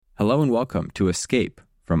Hello and welcome to Escape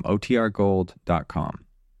from OTRGold.com.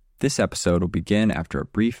 This episode will begin after a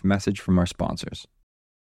brief message from our sponsors.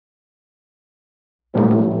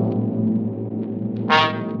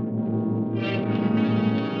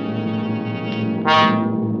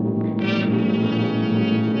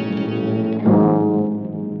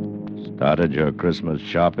 Started your Christmas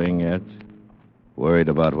shopping yet? Worried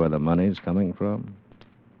about where the money's coming from?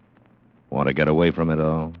 Want to get away from it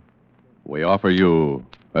all? We offer you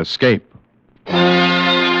Escape.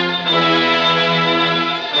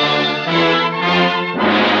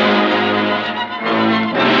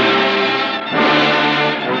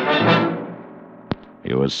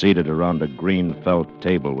 You were seated around a green felt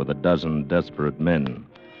table with a dozen desperate men,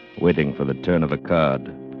 waiting for the turn of a card.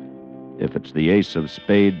 If it's the ace of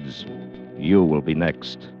spades, you will be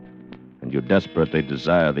next. And you desperately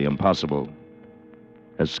desire the impossible.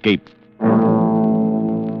 Escape.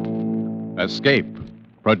 Escape,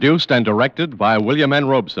 produced and directed by William N.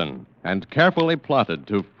 Robeson, and carefully plotted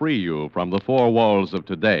to free you from the four walls of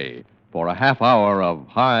today for a half hour of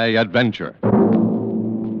high adventure.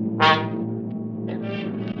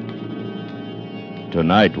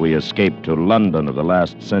 Tonight we escape to London of the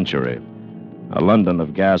last century. A London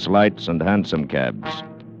of gas lights and hansom cabs.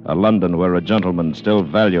 A London where a gentleman still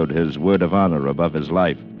valued his word of honor above his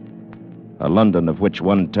life. A London of which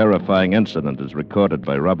one terrifying incident is recorded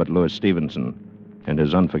by Robert Louis Stevenson in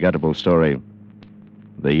his unforgettable story,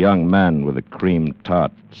 The Young Man with the Cream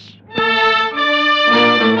Tarts.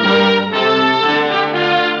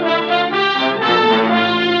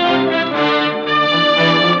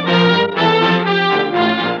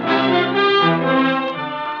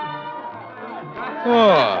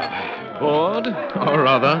 Bored? Or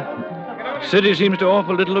rather. City seems to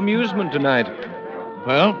offer little amusement tonight.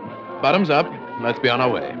 Well, bottoms up. Let's be on our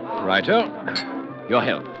way. Righto. Your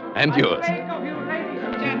health. And yours. Ladies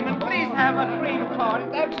and gentlemen, please have a cream tart.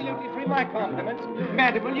 It's absolutely free. My compliments.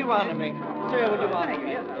 Madam, will you honor me? Sir, will you honor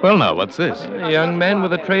me? Well, now, what's this? A young man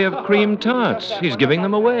with a tray of cream tarts. He's giving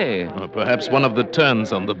them away. Or perhaps one of the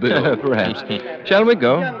turns on the bill. Perhaps. Shall we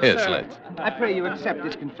go? Yes, let's. I pray you accept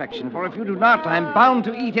this confection, for if you do not, I'm bound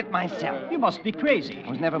to eat it myself. You must be crazy. I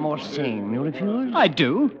was never more sane. You refuse? I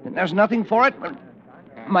do. Then there's nothing for it.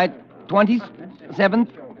 My 27th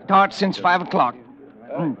tart since 5 o'clock.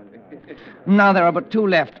 Now there are but two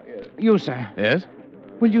left. You, sir. Yes?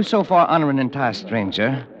 Will you so far honor an entire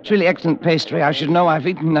stranger? It's really excellent pastry. I should know I've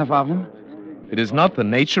eaten enough of them. It is not the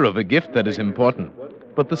nature of a gift that is important,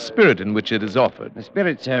 but the spirit in which it is offered. The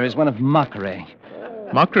spirit, sir, is one of mockery.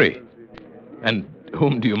 Mockery? And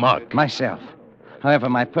whom do you mock? Myself. However,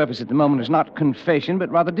 my purpose at the moment is not confession,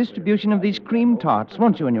 but rather distribution of these cream tarts.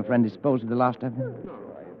 Won't you and your friend dispose of the last of them?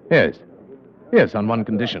 Yes. Yes, on one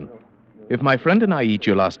condition. If my friend and I eat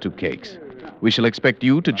your last two cakes, we shall expect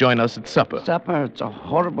you to join us at supper. Supper? It's a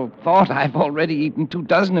horrible thought. I've already eaten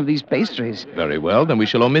 24 of these pastries. Very well, then we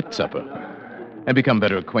shall omit supper and become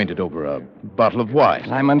better acquainted over a bottle of wine.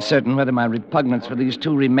 I'm uncertain whether my repugnance for these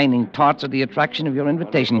two remaining tarts or the attraction of your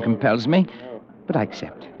invitation compels me, but I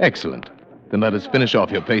accept. Excellent. Then let us finish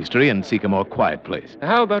off your pastry and seek a more quiet place.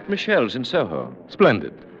 How about Michelle's in Soho?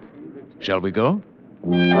 Splendid. Shall we go?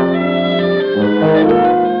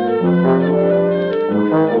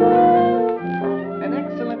 An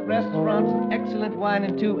excellent restaurant, excellent wine,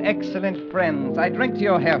 and two excellent friends. I drink to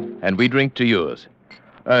your health. And we drink to yours.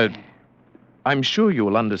 I'm sure you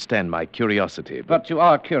will understand my curiosity, But you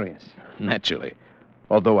are curious. naturally,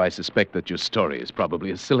 although I suspect that your story is probably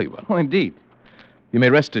a silly one. Oh, indeed. You may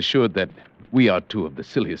rest assured that we are two of the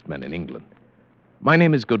silliest men in England. My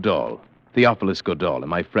name is Godall, Theophilus Godall, and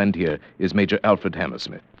my friend here is Major Alfred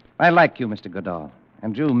Hammersmith. I like you, Mr. Godall.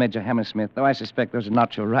 And you, Major Hammersmith, though I suspect those are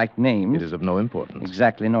not your right names. It is of no importance.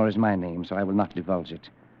 Exactly, nor is my name, so I will not divulge it.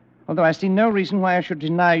 Although I see no reason why I should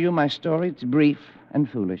deny you my story. It's brief and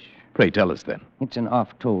foolish. Pray tell us, then. It's an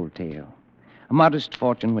oft-told tale. A modest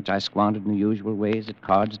fortune which I squandered in the usual ways at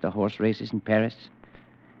cards, the horse races in Paris.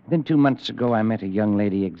 Then 2 months ago, I met a young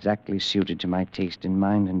lady exactly suited to my taste in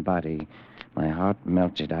mind and body. My heart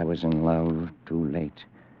melted. I was in love too late.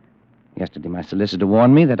 Yesterday, my solicitor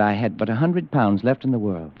warned me that I had but £100 left in the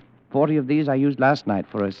world. 40 of these I used last night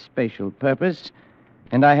for a special purpose,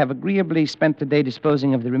 and I have agreeably spent the day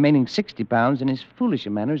disposing of the remaining £60 in as foolish a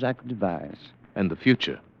manner as I could devise. And the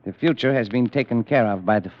future? The future has been taken care of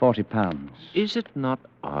by the £40. Is it not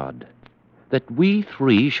odd that we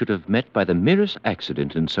three should have met by the merest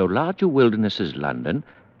accident in so large a wilderness as London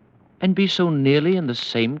and be so nearly in the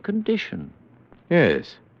same condition?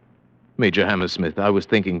 Yes. Major Hammersmith, I was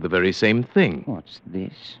thinking the very same thing. What's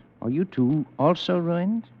this? Are you two also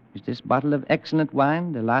ruined? Is this bottle of excellent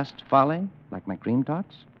wine the last folly, like my cream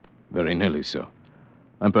tarts? Very nearly so.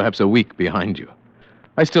 I'm perhaps a week behind you.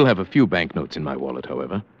 I still have a few banknotes in my wallet,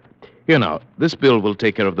 however. Here now, this bill will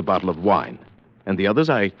take care of the bottle of wine. And the others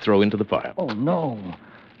I throw into the fire. Oh, no.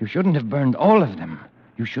 You shouldn't have burned all of them.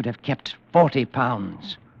 You should have kept 40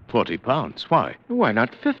 pounds. 40 pounds? Why? Why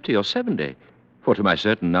not 50 or 70? For to my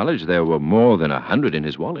certain knowledge, there were more than 100 in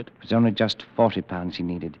his wallet. It was only just 40 pounds he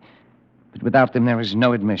needed. But without them, there is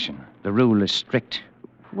no admission. The rule is strict.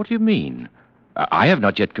 What do you mean? I have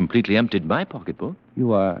not yet completely emptied my pocketbook.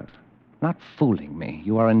 You are not fooling me.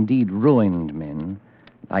 You are indeed ruined men,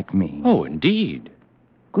 like me. Oh, indeed.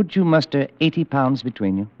 Could you muster 80 pounds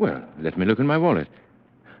between you? Well, let me look in my wallet.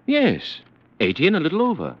 Yes, 80 and a little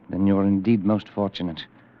over. Then you're indeed most fortunate.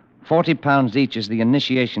 40 pounds each is the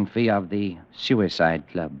initiation fee of the Suicide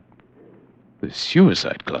Club. The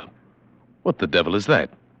Suicide Club? What the devil is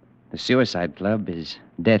that? The Suicide Club is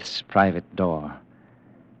death's private door.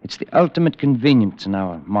 It's the ultimate convenience in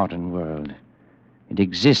our modern world. It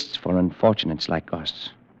exists for unfortunates like us.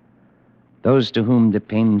 Those to whom the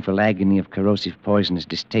painful agony of corrosive poison is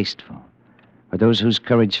distasteful. For those whose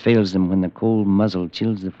courage fails them when the cold muzzle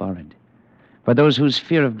chills the forehead. For those whose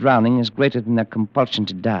fear of drowning is greater than their compulsion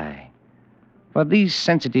to die. For these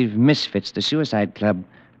sensitive misfits, the Suicide Club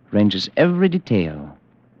arranges every detail.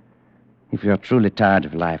 If you're truly tired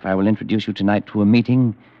of life, I will introduce you tonight to a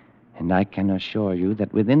meeting, and I can assure you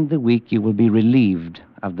that within the week you will be relieved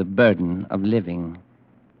of the burden of living.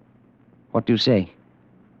 What do you say?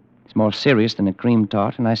 It's more serious than a cream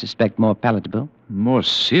tart, and I suspect more palatable. More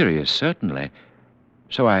serious, certainly.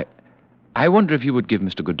 So I wonder if you would give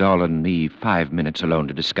Mr. Goodall and me 5 minutes alone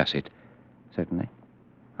to discuss it. Certainly.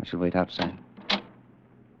 I shall wait outside.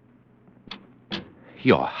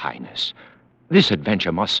 Your Highness, this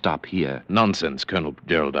adventure must stop here. Nonsense, Colonel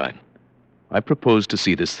Geraldine. I propose to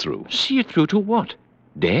see this through. See it through to what?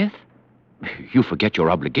 Death? You forget your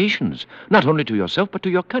obligations, not only to yourself, but to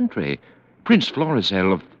your country. Prince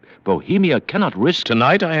Florizel of Bohemia cannot risk...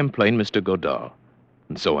 Tonight I am plain Mr. Godard,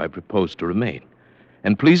 and so I propose to remain.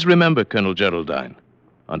 And please remember, Colonel Geraldine,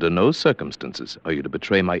 under no circumstances are you to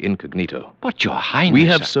betray my incognito. But, Your Highness... We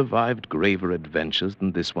have survived graver adventures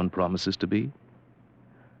than this one promises to be.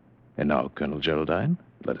 And now, Colonel Geraldine,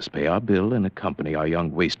 let us pay our bill and accompany our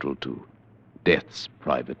young wastrel to death's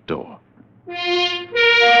private door.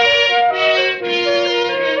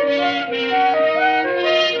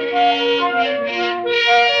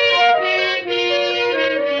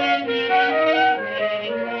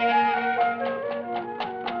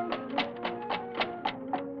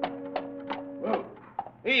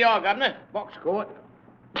 Here you are, Governor. Box court.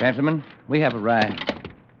 Gentlemen, we have arrived.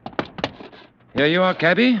 Here you are,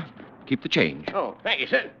 cabby. Keep the change. Oh, thank you,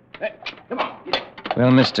 sir. Come on, get it.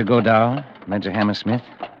 Well, Mr. Godard, Major Hammersmith,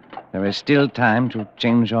 there is still time to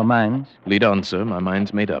change your minds. Lead on, sir. My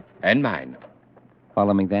mind's made up. And mine.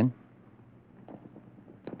 Follow me, then.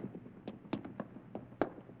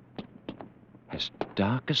 As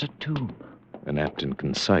dark as a tomb. An apt and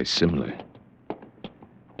concise simile.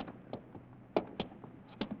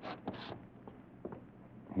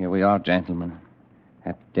 Here we are, gentlemen,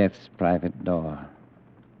 at death's private door.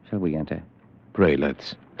 Shall we enter? Pray,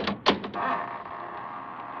 let's.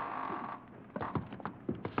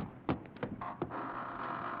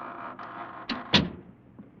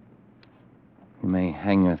 You may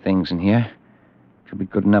hang your things in here. If you'll be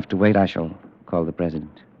good enough to wait, I shall call the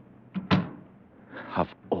president. Of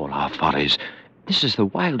all our follies, this is the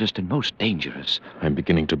wildest and most dangerous. I'm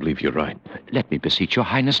beginning to believe you're right. Let me beseech your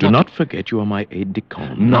Highness Do not forget you are my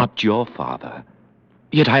aide-de-camp. Not your father.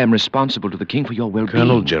 Yet I am responsible to the king for your well-being.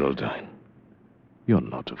 Colonel Geraldine, you're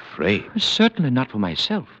not afraid. Certainly not for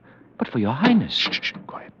myself, but for your Highness. Shh,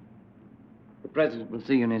 quiet. The president will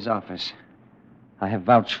see you in his office. I have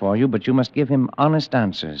vouched for you, but you must give him honest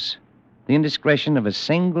answers. The indiscretion of a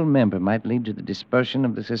single member might lead to the dispersion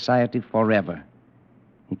of the society forever.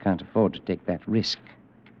 He can't afford to take that risk.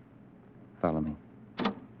 Follow me.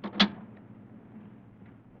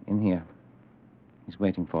 In here. He's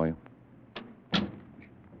waiting for you.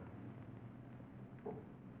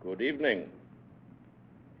 Good evening.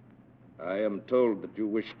 I am told that you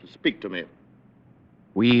wish to speak to me.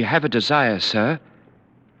 We have a desire, sir,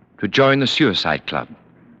 to join the Suicide Club.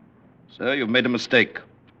 Sir, you've made a mistake.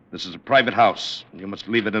 This is a private house, and you must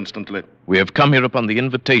leave it instantly. We have come here upon the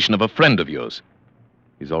invitation of a friend of yours.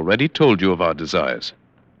 He's already told you of our desires.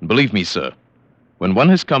 And believe me, sir, when one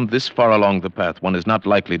has come this far along the path, one is not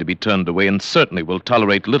likely to be turned away and certainly will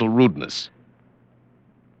tolerate little rudeness.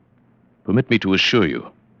 Permit me to assure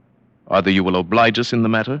you, either you will oblige us in the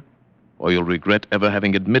matter, or you'll regret ever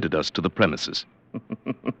having admitted us to the premises.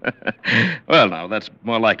 Well, now, that's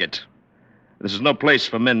more like it. This is no place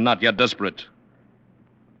for men not yet desperate.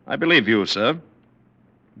 I believe you, sir.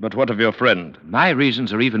 But what of your friend? My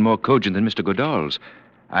reasons are even more cogent than Mr. Goodall's.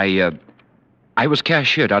 I was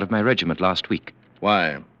cashiered out of my regiment last week.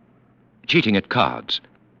 Why? Cheating at cards.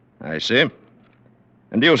 I see.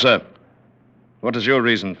 And you, sir? What is your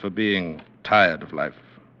reason for being tired of life?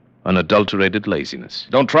 Unadulterated laziness.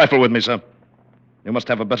 Don't trifle with me, sir. You must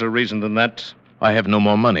have a better reason than that. I have no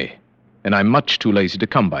more money, and I'm much too lazy to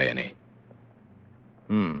come by any.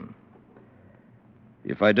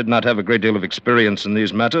 If I did not have a great deal of experience in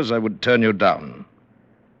these matters, I would turn you down.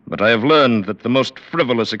 But I have learned that the most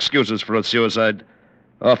frivolous excuses for a suicide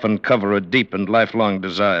often cover a deep and lifelong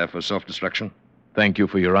desire for self-destruction. Thank you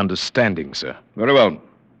for your understanding, sir. Very well.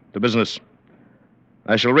 To business.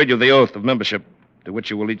 I shall read you the oath of membership to which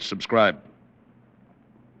you will each subscribe.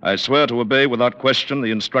 I swear to obey without question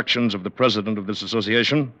the instructions of the president of this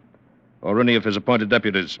association or any of his appointed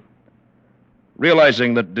deputies.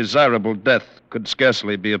 Realizing that desirable death could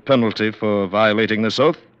scarcely be a penalty for violating this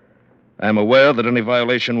oath, I am aware that any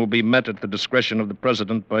violation will be met at the discretion of the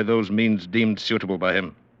president by those means deemed suitable by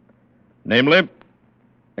him. Namely,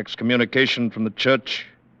 excommunication from the church,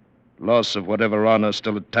 loss of whatever honor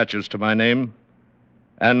still attaches to my name,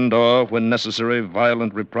 and/or, when necessary,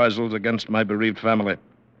 violent reprisals against my bereaved family.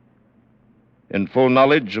 In full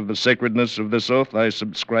knowledge of the sacredness of this oath, I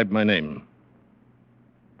subscribe my name.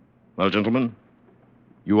 Well, gentlemen?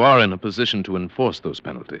 You are in a position to enforce those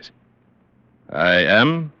penalties. I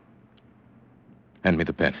am. Hand me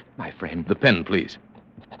the pen. My friend. The pen, please.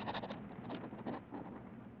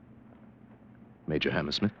 Major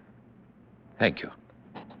Hammersmith. Thank you.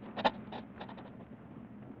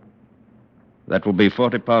 That will be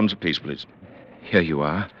 40 pounds apiece, please. Here you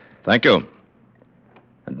are. Thank you.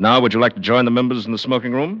 And now, would you like to join the members in the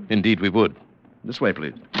smoking room? Indeed, we would. This way,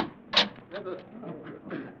 please.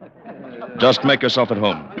 Just make yourself at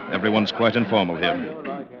home. Everyone's quite informal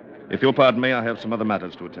here. If you'll pardon me, I have some other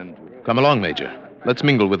matters to attend to. Come along, Major. Let's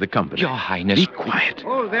mingle with the company. Your Highness. Be quiet.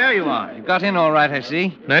 Oh, there you are. You got in all right, I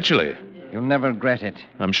see. Naturally. You'll never regret it.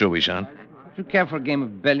 I'm sure we shan't. Would you care for a game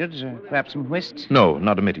of billiards or perhaps some whist? No,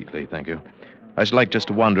 not immediately, thank you. I should like just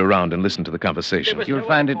to wander around and listen to the conversation. You'll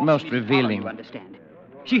find it most revealing. You understand?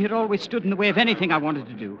 She had always stood in the way of anything I wanted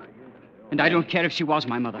to do. And I don't care if she was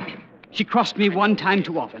my mother. She crossed me one time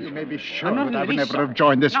too often. You may be sure I'm not that I would really never sorry. have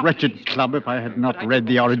joined this No, wretched please. club if I had not read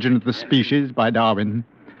The Origin of the Species by Darwin.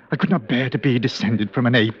 I could not bear to be descended from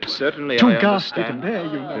an ape. Certainly, Too I ghastly to understand.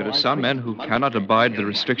 bear, you know. There are some men who cannot abide the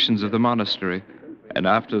restrictions of the monastery. And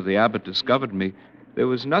after the abbot discovered me, there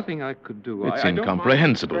was nothing I could do. It's I don't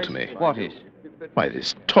incomprehensible mind to me. What is? Why,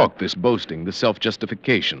 this talk, this boasting, this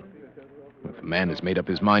self-justification. If a man has made up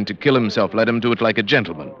his mind to kill himself, let him do it like a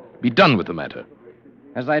gentleman. Be done with the matter.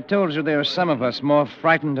 As I told you, there are some of us more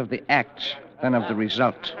frightened of the act than of the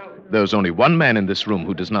result. There's only one man in this room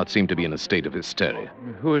who does not seem to be in a state of hysteria.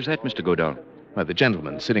 Who is that, Mr. Goodall? Why, the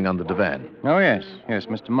gentleman sitting on the divan. Oh, yes. Yes,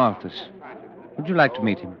 Mr. Malthus. Would you like to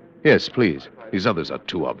meet him? Yes, please. These others are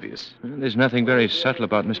too obvious. There's nothing very subtle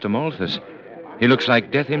about Mr. Malthus. He looks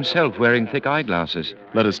like death himself, wearing thick eyeglasses.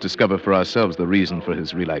 Let us discover for ourselves the reason for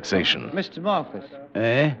his relaxation. Mr. Malthus.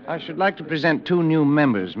 I should like to present two new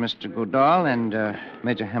members, Mr. Goodall and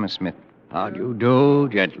Major Hammersmith. How do you do,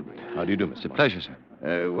 gentlemen? How do you do, It's a Mr. pleasure,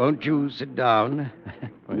 sir. Won't you sit down?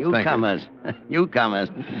 Well, Newcomers. Newcomers.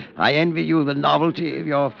 I envy you the novelty of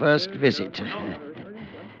your first visit.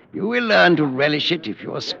 You will learn to relish it if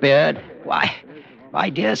you are spared. Why, my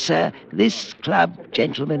dear sir, this club,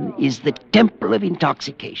 gentlemen, is the temple of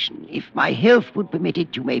intoxication. If my health would permit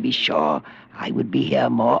it, you may be sure I would be here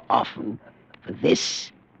more often. For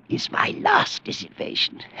this is my last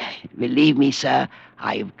dissipation. Believe me, sir,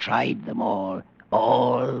 I have tried them all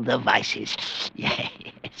the vices.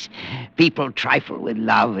 Yes. People trifle with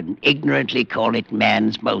love and ignorantly call it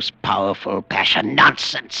man's most powerful passion.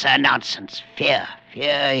 Nonsense, sir, nonsense. Fear.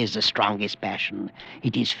 Fear is the strongest passion.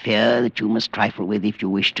 It is fear that you must trifle with if you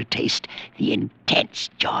wish to taste the intense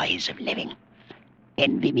joys of living.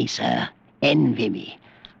 Envy me, sir. Envy me.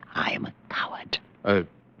 I am a coward.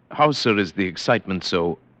 How, sir, is the excitement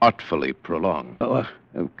so artfully prolonged? Oh,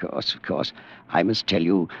 of course. I must tell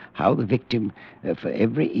you how the victim for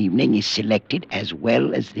every evening is selected, as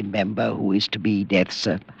well as the member who is to be death's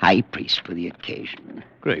high priest for the occasion.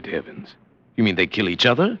 Great heavens. You mean they kill each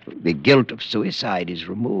other? The guilt of suicide is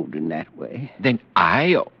removed in that way. Then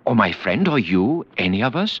I, or my friend, or you, any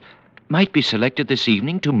of us, might be selected this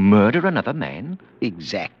evening to murder another man?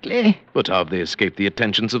 Exactly. But how have they escaped the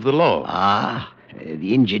attentions of the law?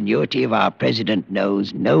 The ingenuity of our president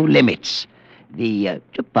knows no limits. The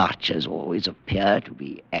departures always appear to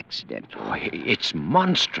be accidental. Oh, it's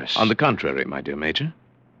monstrous. On the contrary, my dear Major,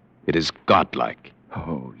 it is godlike.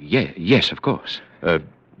 Oh, yes, of course.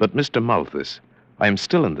 But Mr. Malthus, I am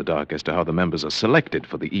still in the dark as to how the members are selected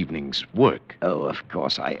for the evening's work. Oh, of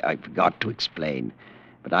course, I forgot to explain.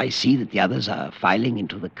 But I see that the others are filing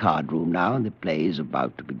into the card room now, and the play is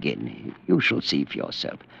about to begin. You shall see for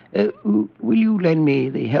yourself. Will you lend me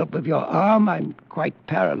the help of your arm? I'm quite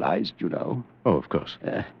paralyzed, you know. Oh, of course.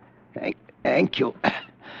 Thank you.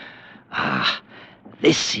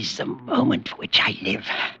 This is the moment for which I live.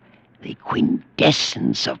 The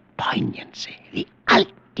quintessence of poignancy, the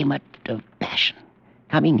ultimate of passion.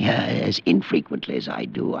 Coming here as infrequently as I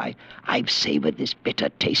do, I've savored this bitter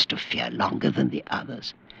taste of fear longer than the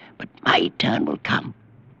others. But my turn will come.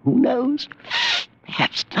 Who knows?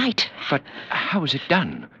 Perhaps tonight. But how is it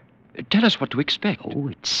done? Tell us what to expect. Oh,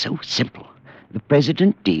 it's so simple. The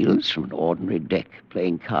president deals from an ordinary deck,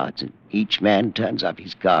 playing cards, and each man turns up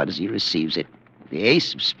his card as he receives it. The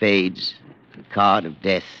ace of spades, the card of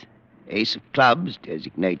death. Ace of clubs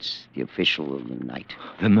designates the official of the night.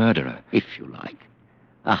 The murderer. If you like.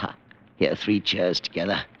 Here, 3 chairs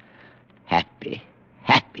together. Happy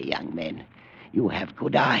young men. You have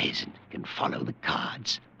good eyes and can follow the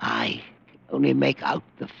cards. I can only make out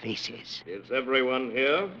the faces. Is everyone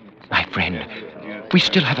here? My friend, we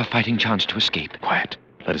still have a fighting chance to escape. Quiet.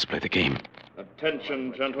 Let us play the game.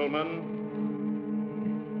 Attention, gentlemen.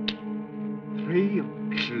 3 of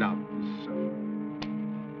clubs.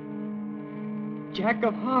 Jack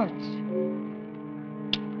of hearts.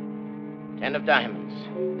 10 of diamonds.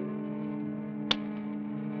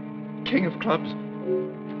 King of clubs.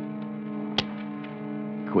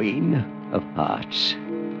 Queen of hearts.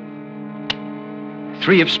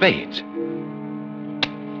 3 of spades.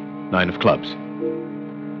 9 of clubs.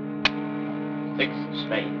 6 of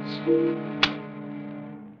spades.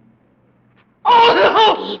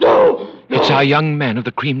 Oh, no! It's our young man of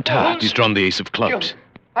the cream tarts. He's drawn the ace of clubs.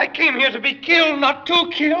 I came here to be killed, not to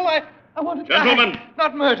kill. I want to Gentlemen. die,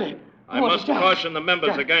 not murdered. I must caution the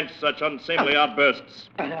members against such unseemly outbursts.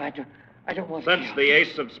 I don't want Since to. the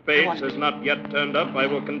ace of spades has not yet turned up, I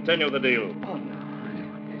will continue the deal. Oh, no. I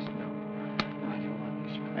don't want this. No. I don't want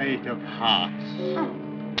this. 8 of hearts. No.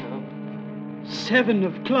 7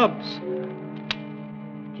 of clubs.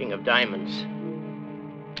 King of diamonds.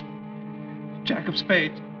 Jack of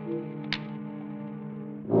spades.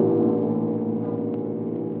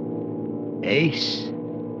 Ace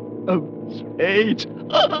of spades.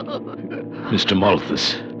 Mr.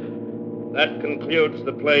 Malthus. That concludes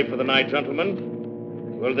the play for the night,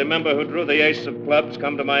 gentlemen. Will the member who drew the ace of clubs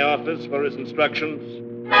come to my office for his instructions?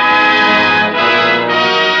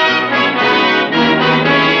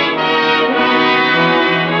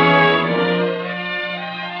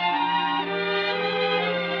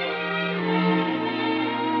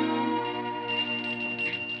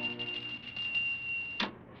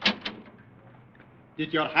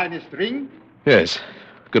 Did your highness ring? Yes.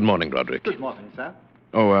 Good morning, Roderick. Good morning, sir.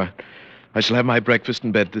 Oh, I shall have my breakfast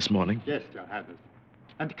in bed this morning. Yes, your highness.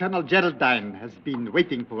 And Colonel Geraldine has been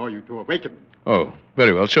waiting for you to awaken. Oh,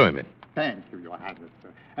 very well. Show him in. Thank you, your highness.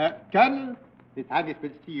 Colonel, his highness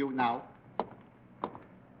will see you now.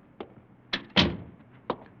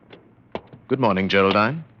 Good morning,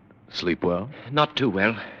 Geraldine. Sleep well? Not too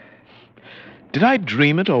well. Did I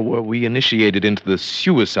dream it, or were we initiated into the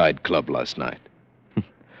suicide club last night?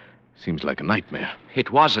 Seems like a nightmare.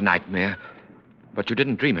 It was a nightmare, but you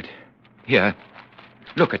didn't dream it. Here,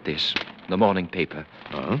 look at this, the morning paper.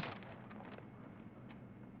 Huh?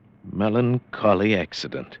 Melancholy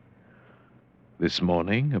accident. This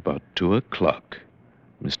morning, about 2 o'clock,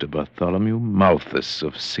 Mr. Bartholomew Malthus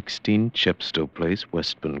of 16 Chepstow Place,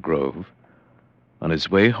 Westbourne Grove, on his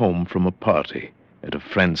way home from a party at a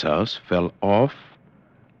friend's house, fell off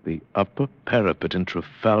the upper parapet in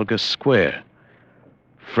Trafalgar Square,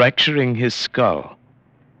 fracturing his skull.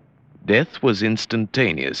 Death was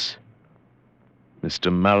instantaneous.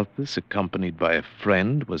 Mr. Malthus, accompanied by a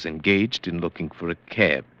friend, was engaged in looking for a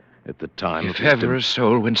cab at the time If ever a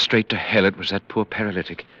soul went straight to hell, it was that poor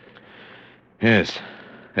paralytic. Yes,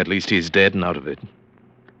 at least he's dead and out of it.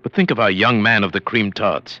 But think of our young man of the cream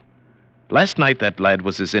tarts. Last night, that lad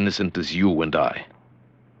was as innocent as you and I.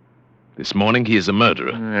 This morning, he is a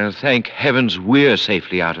murderer. Well, thank heavens we're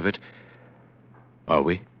safely out of it. Are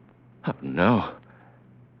we? Oh, no.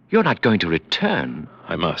 You're not going to return.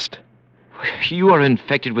 I must. You are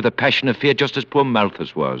infected with a passion of fear just as poor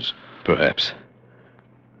Malthus was. Perhaps.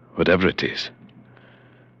 Whatever it is.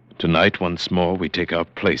 Tonight, once more, we take our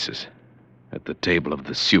places at the table of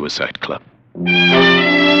the Suicide Club.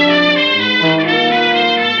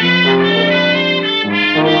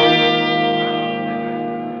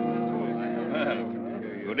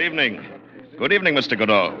 evening. Good evening, Mr.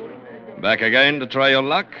 Goodall. Back again to try your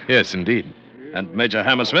luck? Yes, indeed. And Major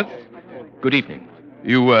Hammersmith? Good evening.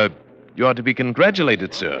 You are to be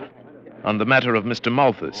congratulated, sir, on the matter of Mr.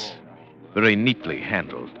 Malthus. Very neatly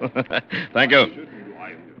handled. Thank you.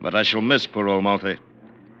 But I shall miss poor old Malthy.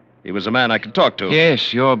 He was a man I could talk to.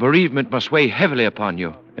 Yes, your bereavement must weigh heavily upon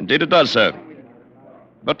you. Indeed it does, sir.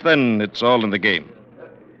 But then it's all in the game.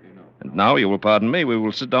 And now, you will pardon me, we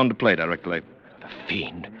will sit down to play directly. The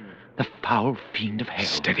fiend. The foul fiend of hell.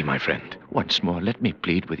 Steady, my friend. Once more, let me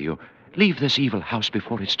plead with you. Leave this evil house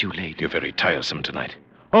before it's too late. You're very tiresome tonight.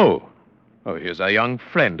 Oh, here's our young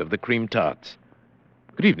friend of the cream tarts.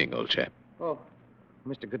 Good evening, old chap. Oh,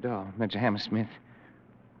 Mr. Goodall, Major Hammersmith.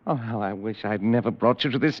 Oh, how I wish I'd never brought you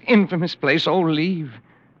to this infamous place. Oh, leave.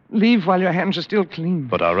 Leave while your hands are still clean.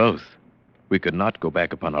 But our oath. We could not go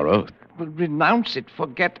back upon our oath. Well, renounce it.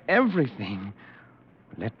 Forget everything.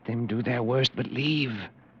 Let them do their worst, but leave.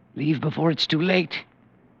 Leave before it's too late.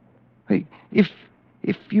 If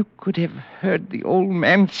you could have heard the old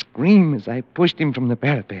man scream as I pushed him from the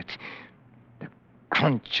parapet, the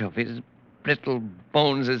crunch of his brittle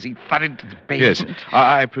bones as he thudded to the pavement. Yes,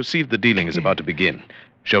 I perceive the dealing is about to begin.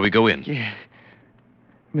 Shall we go in? Yeah.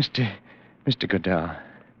 Mr. Goodall,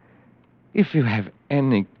 if you have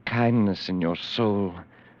any kindness in your soul,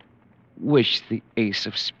 wish the ace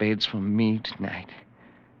of spades for me tonight.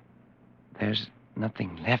 There's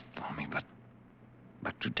nothing left for me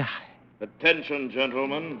but to die. Attention,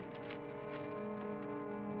 gentlemen.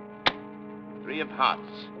 3 of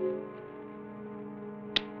hearts.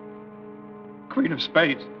 Queen of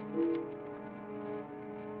spades.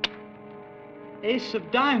 Ace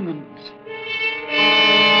of diamonds.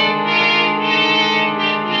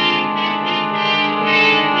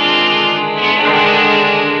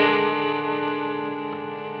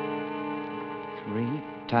 Three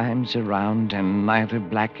times around and neither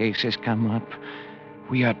black ace has come up.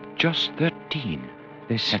 We are just 13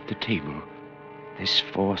 This at the table. This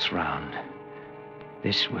 4th round.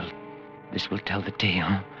 This will tell the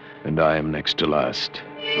tale. And I am next to last.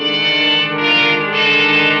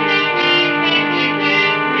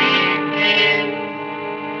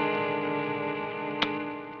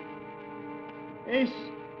 Ace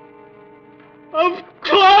of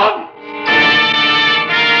clubs!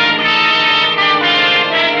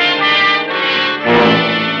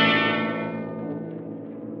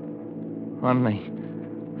 Only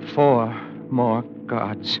 4 more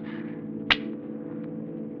cards.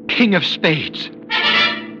 King of spades.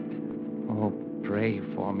 Oh, pray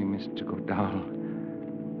for me, Mr. Goodall.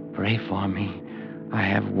 Pray for me. I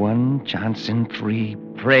have 1 chance in 3.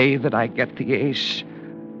 Pray that I get the ace.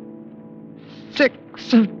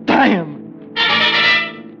 6 of diamonds.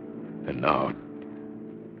 And now,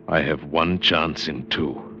 I have 1 chance in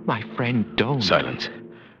 2. My friend, don't. Silence.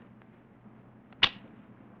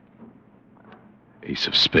 Ace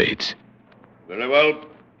of spades. Very well.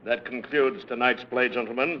 That concludes tonight's play,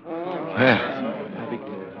 gentlemen.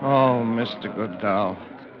 Oh, Mr. Goodall.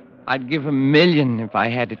 I'd give $1 million if I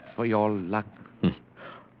had it for your luck.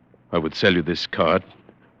 I would sell you this card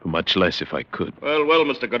for much less if I could. Well,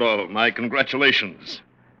 Mr. Goodall, my congratulations.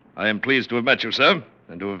 I am pleased to have met you, sir,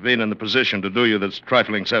 and to have been in the position to do you this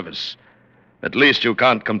trifling service. At least you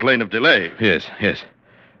can't complain of delay. Yes.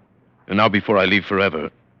 And now, before I leave forever,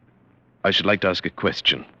 I should like to ask a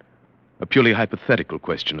question. A purely hypothetical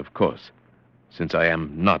question, of course, since I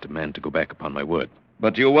am not a man to go back upon my word.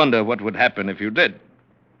 But you wonder what would happen if you did.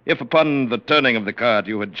 If upon the turning of the card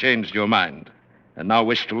you had changed your mind and now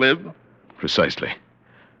wish to live? Precisely.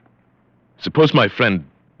 Suppose my friend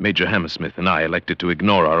Major Hammersmith and I elected to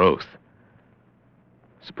ignore our oath.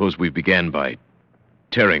 Suppose we began by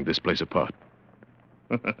tearing this place apart.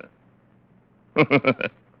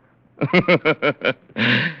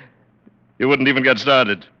 You wouldn't even get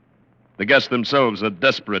started. The guests themselves are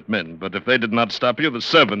desperate men, but if they did not stop you, the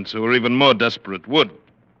servants, who are even more desperate, would.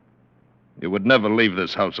 You would never leave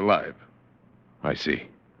this house alive. I see.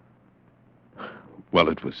 Well,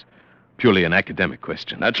 it was purely an academic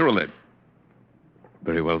question. Naturally.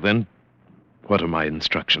 Very well, then. What are my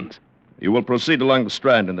instructions? You will proceed along the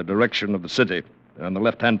Strand in the direction of the city, on the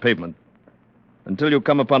left-hand pavement, until you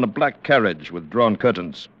come upon a black carriage with drawn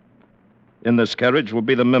curtains. In this carriage will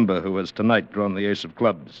be the member who has tonight drawn the ace of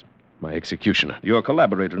clubs. My executioner. Your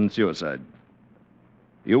collaborator in suicide.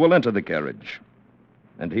 You will enter the carriage,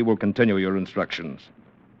 and he will continue your instructions.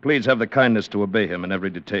 Please have the kindness to obey him in every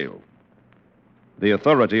detail. The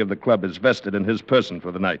authority of the club is vested in his person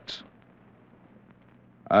for the night.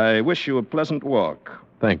 I wish you a pleasant walk.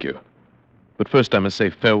 Thank you. But first I must say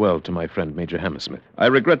farewell to my friend Major Hammersmith. I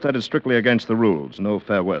regret that is strictly against the rules. No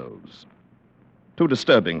farewells. Too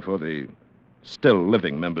disturbing for the still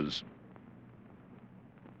living members.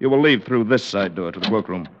 You will leave through this side door to the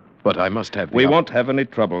workroom. But I must have We won't have any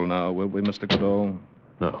trouble now, will we, Mr. Goodall?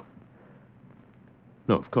 No.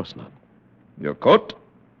 No, of course not. Your coat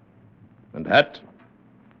and hat.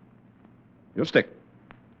 Your stick.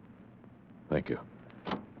 Thank you.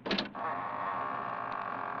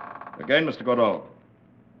 Again, Mr. Goodall.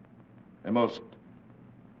 A most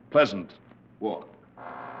pleasant walk.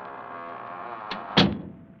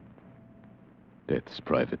 Death's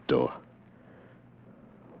private door.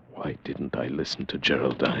 Why didn't I listen to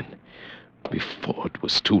Geraldine before it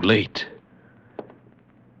was too late?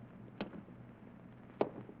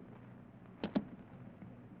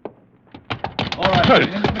 All right, Hurry.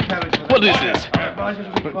 into the carriage with What us. is this? I advise you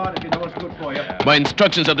to be quiet if you know what's good for you. My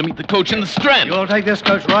instructions are to meet the coach in the Strand. You'll take this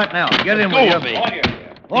coach right now. Get in Go with with you. me.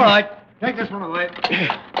 All right. Take this one away.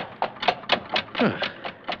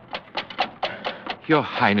 Your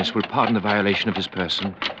Highness will pardon the violation of his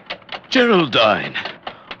person. Geraldine.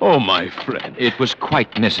 Oh, my friend. It was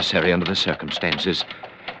quite necessary under the circumstances.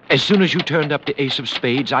 As soon as you turned up the ace of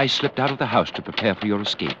spades, I slipped out of the house to prepare for your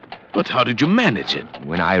escape. But how did you manage it?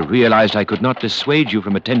 When I realized I could not dissuade you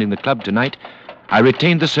from attending the club tonight, I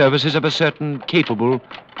retained the services of a certain capable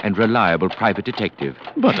and reliable private detective.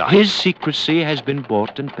 But His secrecy has been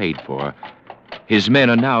bought and paid for. His men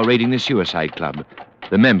are now raiding the Suicide Club.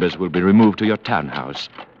 The members will be removed to your townhouse,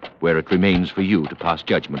 where it remains for you to pass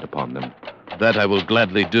judgment upon them. That I will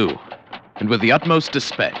gladly do, and with the utmost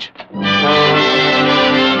dispatch.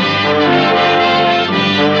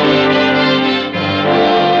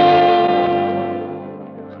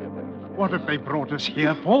 What have they brought us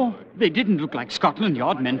here for? They didn't look like Scotland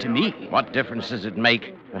Yard men to me. What difference does it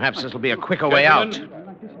make? Perhaps this will be a quicker way out.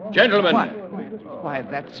 Gentlemen, Why,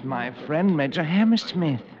 that's my friend, Major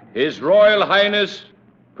Hammersmith. His Royal Highness,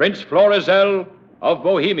 Prince Florizel of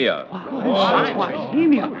Bohemia. Why,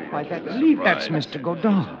 that's Mr.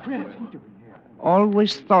 Godot.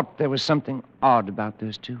 Always thought there was something odd about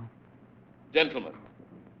those two. Gentlemen,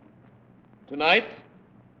 tonight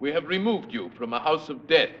we have removed you from a house of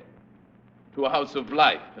death to a house of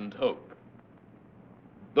life and hope.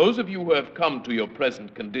 Those of you who have come to your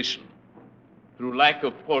present condition through lack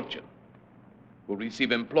of fortune will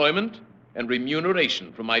receive employment and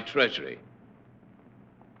remuneration from my treasury.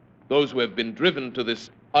 Those who have been driven to this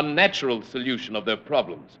unnatural solution of their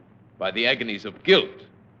problems by the agonies of guilt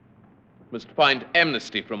must find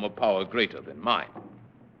amnesty from a power greater than mine.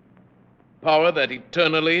 Power that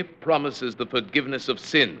eternally promises the forgiveness of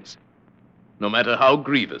sins, no matter how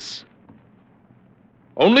grievous.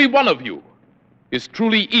 Only one of you is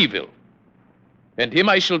truly evil, and him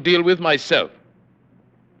I shall deal with myself.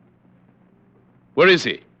 Where is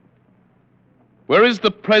he? Where is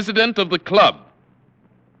the president of the club?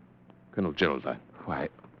 Colonel Geraldine. Why,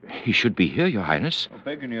 he should be here, Your Highness.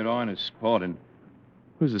 Begging your Highness' pardon.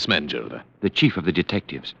 Who's this man, Geraldine? The chief of the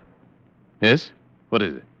detectives. Yes? What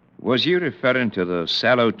is it? Was you referring to the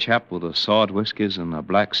sallow chap with the side whiskers and the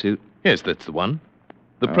black suit? Yes, that's the one.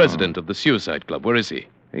 The president of the Suicide Club. Where is he?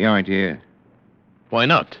 He ain't here. Why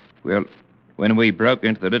not? Well, when we broke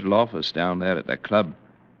into the little office down there at the club,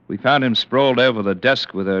 we found him sprawled over the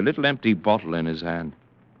desk with a little empty bottle in his hand.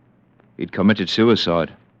 He'd committed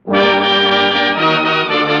suicide.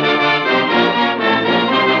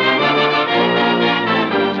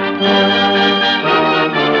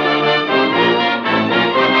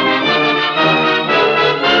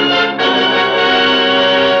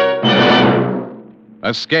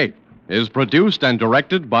 Escape is produced and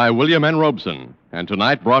directed by William N. Robeson, and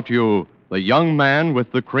tonight brought you The Young Man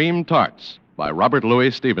with the Cream Tarts by Robert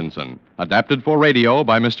Louis Stevenson, adapted for radio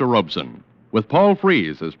by Mr. Robeson, with Paul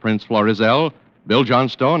Frees as Prince Florizel, Bill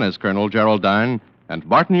Johnstone as Colonel Geraldine, and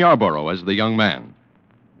Barton Yarborough as the young man.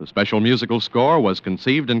 The special musical score was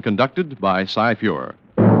conceived and conducted by Cy Feuer.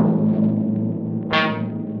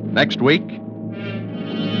 Next week,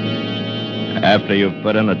 After you've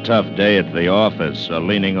put in a tough day at the office or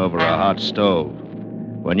leaning over a hot stove,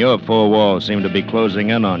 when your four walls seem to be closing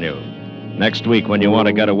in on you, next week when you want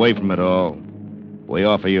to get away from it all, we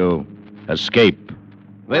offer you Escape.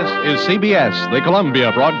 this is CBS, the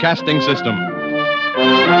Columbia Broadcasting System.